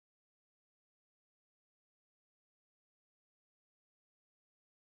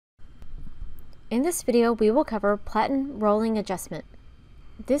In this video, we will cover platen rolling adjustment.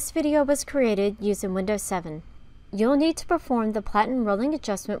 This video was created using Windows 7. You'll need to perform the platen rolling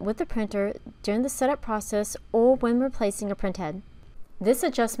adjustment with the printer during the setup process or when replacing a printhead. This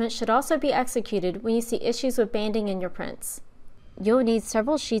adjustment should also be executed when you see issues with banding in your prints. You'll need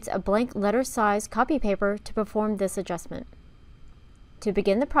several sheets of blank letter-size copy paper to perform this adjustment. To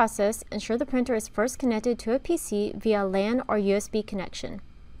begin the process, ensure the printer is first connected to a PC via LAN or USB connection.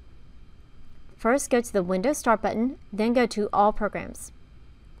 First, go to the Windows Start button, then go to All Programs.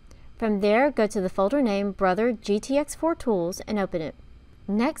 From there, go to the folder named Brother GTX 4 Tools and open it.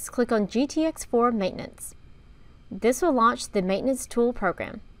 Next, click on GTX 4 Maintenance. This will launch the Maintenance Tool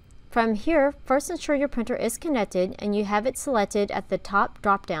program. From here, first ensure your printer is connected and you have it selected at the top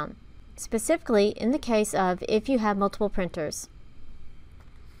drop-down, specifically in the case of if you have multiple printers.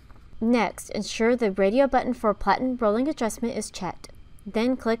 Next, ensure the radio button for platen rolling adjustment is checked.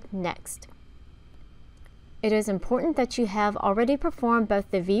 Then click Next. It is important that you have already performed both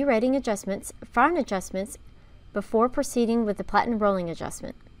the V rating adjustments, fine adjustments, before proceeding with the platen rolling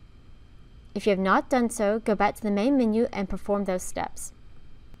adjustment. If you have not done so, go back to the main menu and perform those steps.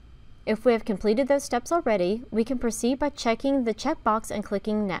 If we have completed those steps already, we can proceed by checking the checkbox and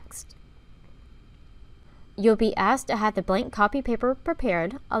clicking Next. You'll be asked to have the blank copy paper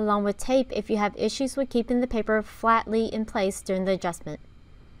prepared, along with tape if you have issues with keeping the paper flatly in place during the adjustment.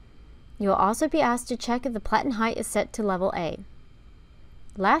 You'll also be asked to check if the platen height is set to level A.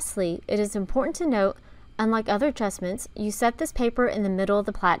 Lastly, it is important to note, unlike other adjustments, you set this paper in the middle of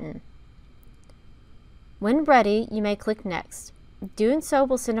the platen. When ready, you may click Next. Doing so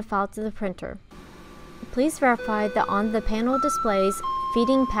will send a file to the printer. Please verify that on the panel displays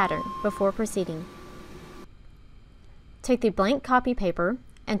Feeding Pattern before proceeding. Take the blank copy paper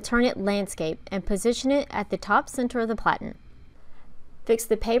and turn it landscape and position it at the top center of the platen. Fix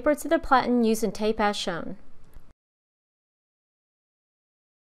the paper to the platen using tape as shown.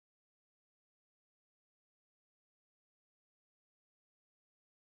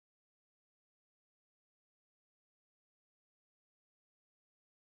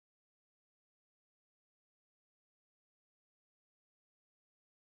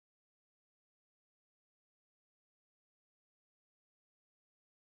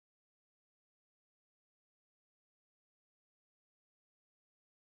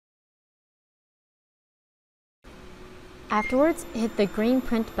 Afterwards, hit the green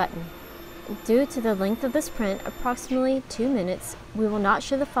print button. Due to the length of this print, approximately 2 minutes, we will not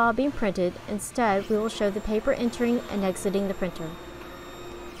show the file being printed. Instead, we will show the paper entering and exiting the printer.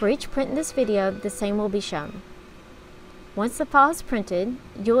 For each print in this video, the same will be shown. Once the file is printed,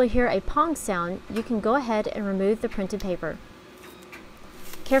 you will hear a pong sound. You can go ahead and remove the printed paper.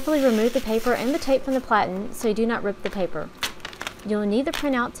 Carefully remove the paper and the tape from the platen so you do not rip the paper. You'll need the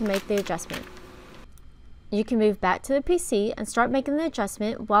printout to make the adjustment. You can move back to the PC and start making the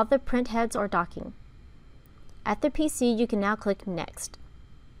adjustment while the print heads are docking. At the PC, you can now click Next.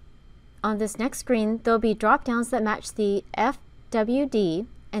 On this next screen, there will be drop-downs that match the FWD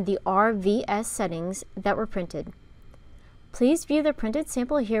and the RVS settings that were printed. Please view the printed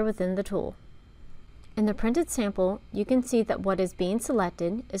sample here within the tool. In the printed sample, you can see that what is being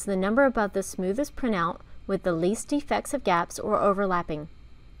selected is the number above the smoothest printout with the least defects of gaps or overlapping.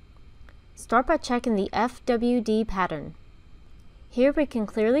 Start by checking the FWD pattern. Here we can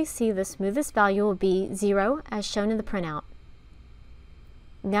clearly see the smoothest value will be 0 as shown in the printout.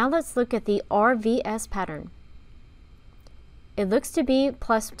 Now let's look at the RVS pattern. It looks to be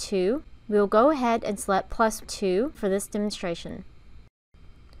 +2. We will go ahead and select +2 for this demonstration.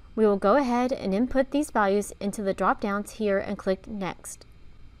 We will go ahead and input these values into the drop-downs here and click Next.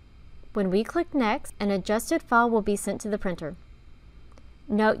 When we click Next, an adjusted file will be sent to the printer.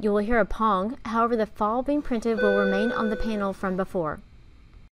 Note you will hear a pong, however the file being printed will remain on the panel from before.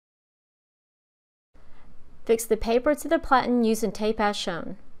 Fix the paper to the platen using tape as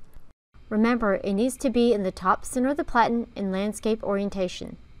shown. Remember, it needs to be in the top center of the platen in landscape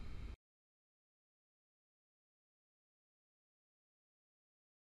orientation.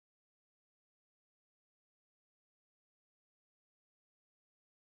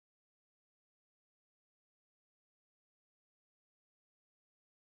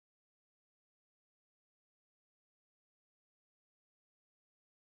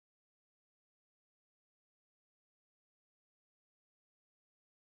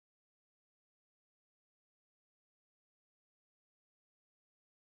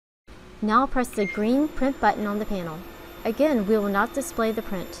 Now press the green print button on the panel. Again, we will not display the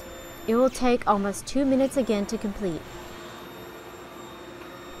print. It will take almost 2 minutes again to complete.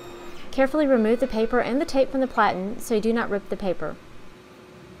 Carefully remove the paper and the tape from the platen so you do not rip the paper.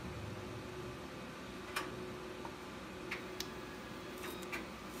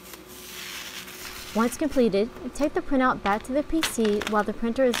 Once completed, take the printout back to the PC while the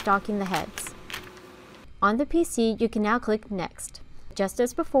printer is docking the heads. On the PC, you can now click Next. Just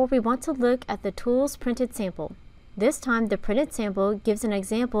as before, we want to look at the tool's printed sample. This time, the printed sample gives an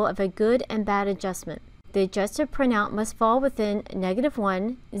example of a good and bad adjustment. The adjusted printout must fall within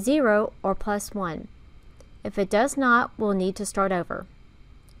 -1, 0, or +1. If it does not, we'll need to start over.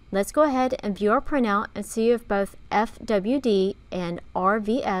 Let's go ahead and view our printout and see if both FWD and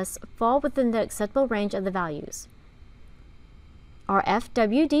RVS fall within the acceptable range of the values. Our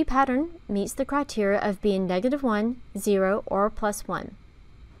FWD pattern meets the criteria of being -1, 0, or +1.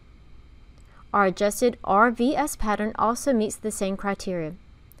 Our adjusted RVS pattern also meets the same criteria.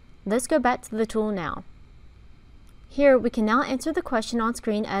 Let's go back to the tool now. Here we can now answer the question on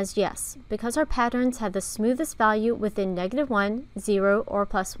screen as yes, because our patterns have the smoothest value within -1, 0, or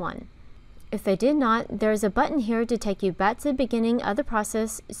 +1. If they did not, there is a button here to take you back to the beginning of the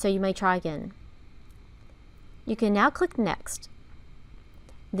process so you may try again. You can now click Next.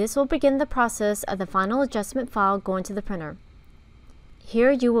 This will begin the process of the final adjustment file going to the printer.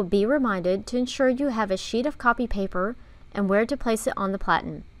 Here you will be reminded to ensure you have a sheet of copy paper and where to place it on the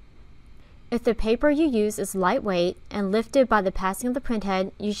platen. If the paper you use is lightweight and lifted by the passing of the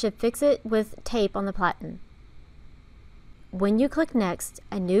printhead, you should fix it with tape on the platen. When you click Next,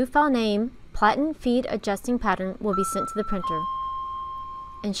 a new file name, Platen Feed Adjusting Pattern, will be sent to the printer.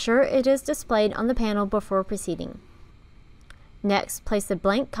 Ensure it is displayed on the panel before proceeding. Next, place the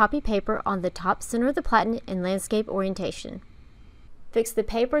blank copy paper on the top center of the platen in landscape orientation. Fix the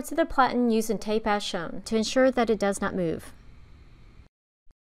paper to the platen using tape as shown to ensure that it does not move.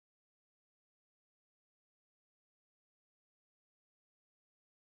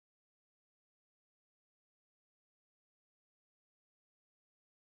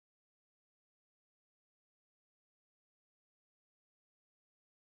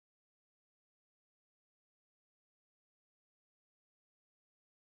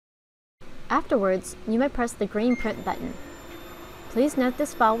 Afterwards, you may press the green print button. Please note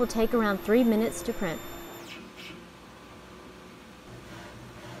this file will take around 3 minutes to print.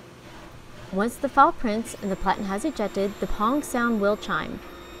 Once the file prints and the platen has ejected, the pong sound will chime.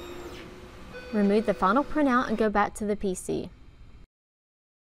 Remove the final printout and go back to the PC.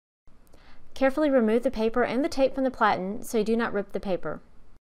 Carefully remove the paper and the tape from the platen so you do not rip the paper.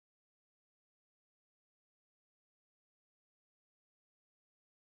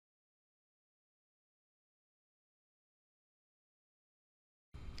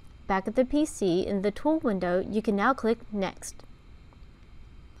 Back at the PC, in the tool window, you can now click Next.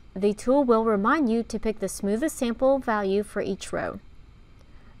 The tool will remind you to pick the smoothest sample value for each row.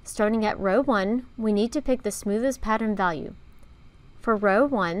 Starting at row 1, we need to pick the smoothest pattern value. For row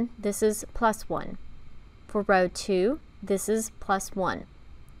 1, this is +1. For row 2, this is +1.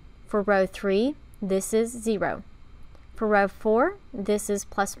 For row 3, this is 0. For row 4, this is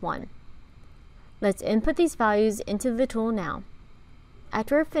 +1. Let's input these values into the tool now.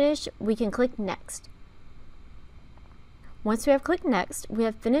 After we're finished, we can click Next. Once we have clicked Next, we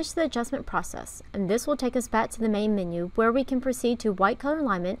have finished the adjustment process, and this will take us back to the main menu where we can proceed to white color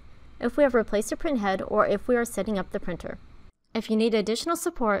alignment if we have replaced a printhead or if we are setting up the printer. If you need additional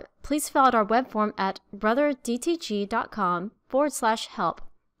support, please fill out our web form at brothergtg.com/help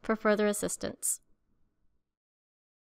for further assistance.